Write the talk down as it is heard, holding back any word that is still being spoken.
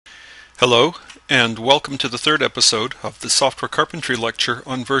Hello, and welcome to the third episode of the Software Carpentry lecture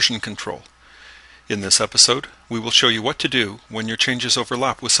on version control. In this episode, we will show you what to do when your changes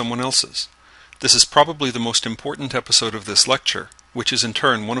overlap with someone else's. This is probably the most important episode of this lecture, which is in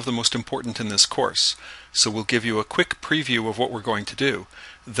turn one of the most important in this course, so we'll give you a quick preview of what we're going to do,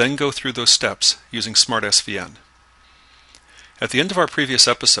 then go through those steps using Smart SVN. At the end of our previous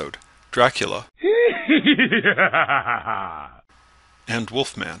episode, Dracula and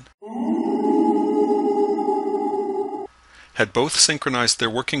Wolfman had both synchronized their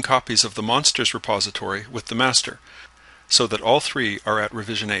working copies of the monsters repository with the master, so that all three are at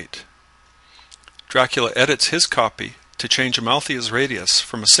revision 8. Dracula edits his copy to change Amalthea's radius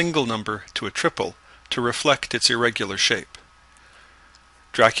from a single number to a triple to reflect its irregular shape.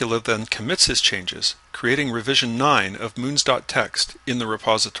 Dracula then commits his changes, creating revision 9 of moons.txt in the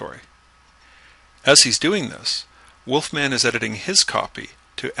repository. As he's doing this, Wolfman is editing his copy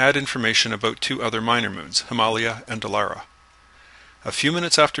to add information about two other minor moons, Himalaya and Alara. A few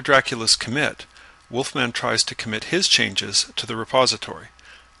minutes after Dracula's commit, Wolfman tries to commit his changes to the repository,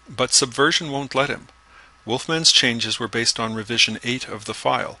 but Subversion won't let him. Wolfman's changes were based on revision 8 of the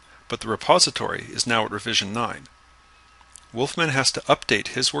file, but the repository is now at revision 9. Wolfman has to update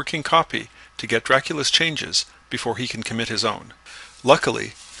his working copy to get Dracula's changes before he can commit his own.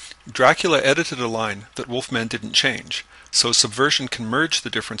 Luckily, Dracula edited a line that Wolfman didn't change, so Subversion can merge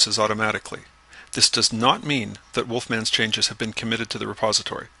the differences automatically. This does not mean that Wolfman's changes have been committed to the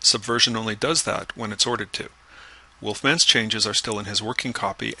repository. Subversion only does that when it's ordered to. Wolfman's changes are still in his working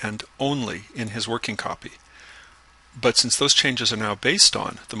copy and only in his working copy. But since those changes are now based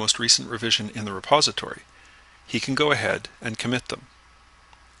on the most recent revision in the repository, he can go ahead and commit them.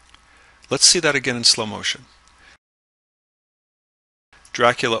 Let's see that again in slow motion.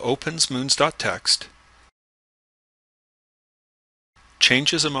 Dracula opens moons.txt,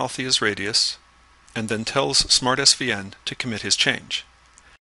 changes Amalthea's radius, and then tells Smart SVN to commit his change.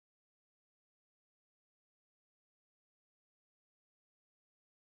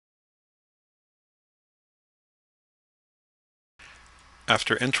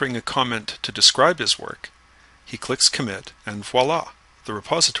 After entering a comment to describe his work, he clicks commit, and voila, the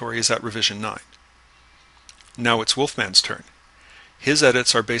repository is at revision 9. Now it's Wolfman's turn. His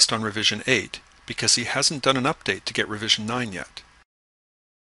edits are based on revision 8 because he hasn't done an update to get revision 9 yet.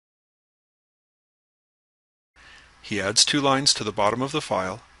 He adds 2 lines to the bottom of the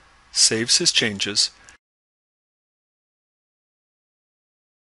file, saves his changes,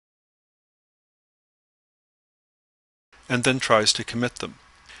 and then tries to commit them.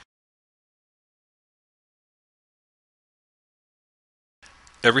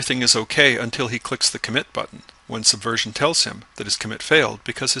 Everything is okay until he clicks the commit button, when Subversion tells him that his commit failed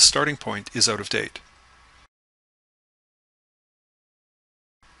because his starting point is out of date.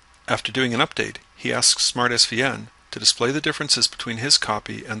 After doing an update, he asks Smart SVN to display the differences between his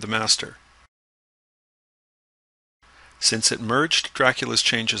copy and the master. Since it merged Dracula's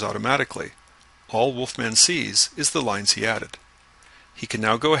changes automatically, all Wolfman sees is the lines he added. He can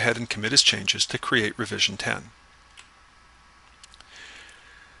now go ahead and commit his changes to create revision 10.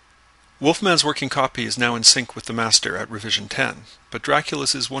 Wolfman's working copy is now in sync with the master at revision 10, but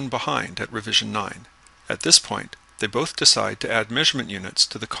Dracula's is one behind at revision 9. At this point, they both decide to add measurement units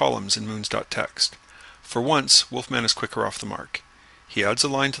to the columns in moons.txt. For once, Wolfman is quicker off the mark. He adds a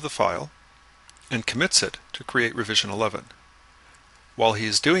line to the file and commits it to create revision 11. While he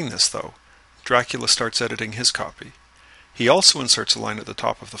is doing this, though, Dracula starts editing his copy. He also inserts a line at the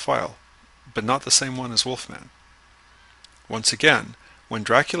top of the file, but not the same one as Wolfman. Once again, when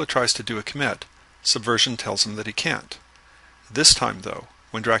Dracula tries to do a commit, Subversion tells him that he can't. This time, though,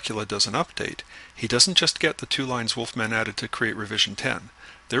 when Dracula does an update, he doesn't just get the 2 lines Wolfman added to create revision 10.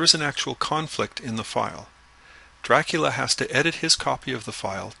 There is an actual conflict in the file. Dracula has to edit his copy of the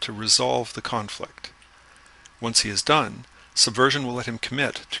file to resolve the conflict. Once he is done, Subversion will let him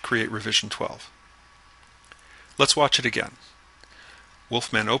commit to create revision 12. Let's watch it again.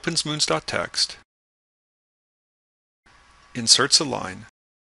 Wolfman opens moons.txt, inserts a line,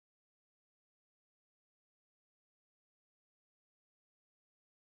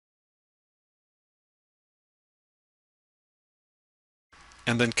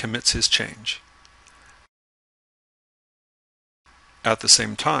 and then commits his change. At the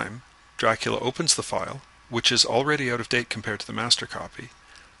same time, Dracula opens the file, which is already out of date compared to the master copy,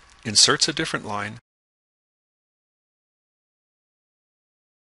 inserts a different line,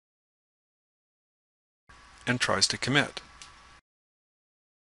 and tries to commit.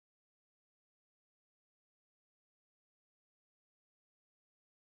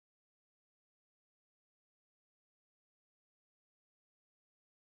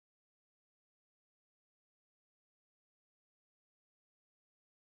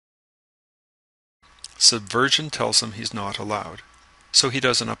 Subversion tells him he's not allowed, so he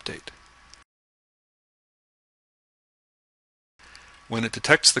does an update. When it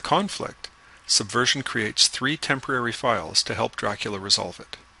detects the conflict, Subversion creates 3 temporary files to help Dracula resolve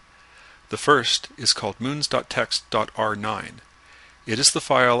it. The first is called moons.txt.r9. It is the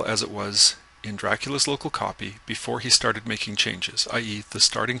file as it was in Dracula's local copy before he started making changes, i.e. the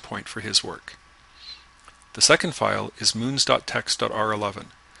starting point for his work. The second file is moons.txt.r11.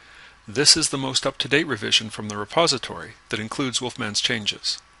 This is the most up-to-date revision from the repository that includes Wolfman's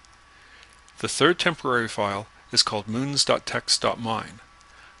changes. The third temporary file is called moons.txt.mine.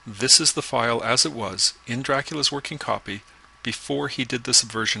 This is the file as it was in Dracula's working copy before he did the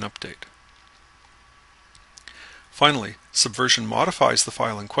Subversion update. Finally, Subversion modifies the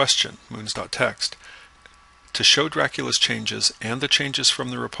file in question, moons.txt, to show Dracula's changes and the changes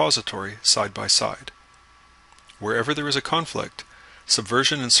from the repository side by side. Wherever there is a conflict,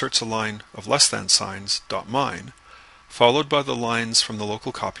 Subversion inserts a line of less than signs, .mine, followed by the lines from the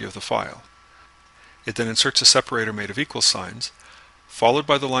local copy of the file. It then inserts a separator made of equal signs, followed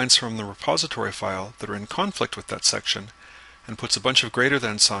by the lines from the repository file that are in conflict with that section, and puts a bunch of greater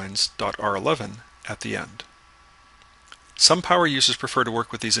than signs, .r11, at the end. Some power users prefer to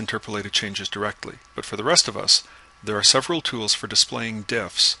work with these interpolated changes directly, but for the rest of us, there are several tools for displaying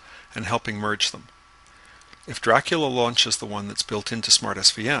diffs and helping merge them. If Dracula launches the one that's built into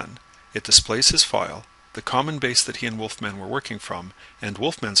SmartSVN, it displays his file, the common base that he and Wolfman were working from, and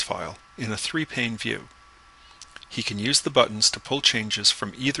Wolfman's file in a 3-pane view. He can use the buttons to pull changes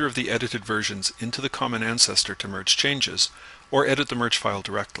from either of the edited versions into the common ancestor to merge changes, or edit the merge file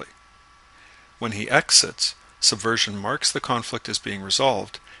directly. When he exits, Subversion marks the conflict as being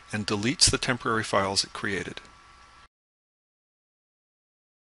resolved and deletes the temporary files it created.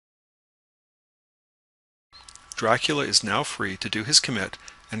 Dracula is now free to do his commit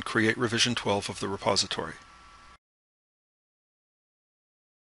and create revision 12 of the repository.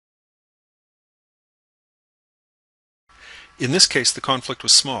 In this case, the conflict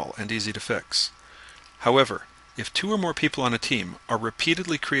was small and easy to fix. However, if 2 or more people on a team are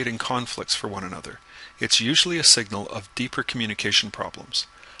repeatedly creating conflicts for one another, it's usually a signal of deeper communication problems.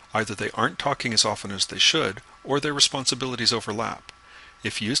 Either they aren't talking as often as they should, or their responsibilities overlap.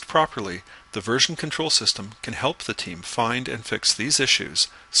 If used properly, the version control system can help the team find and fix these issues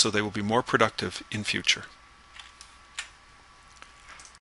so they will be more productive in future.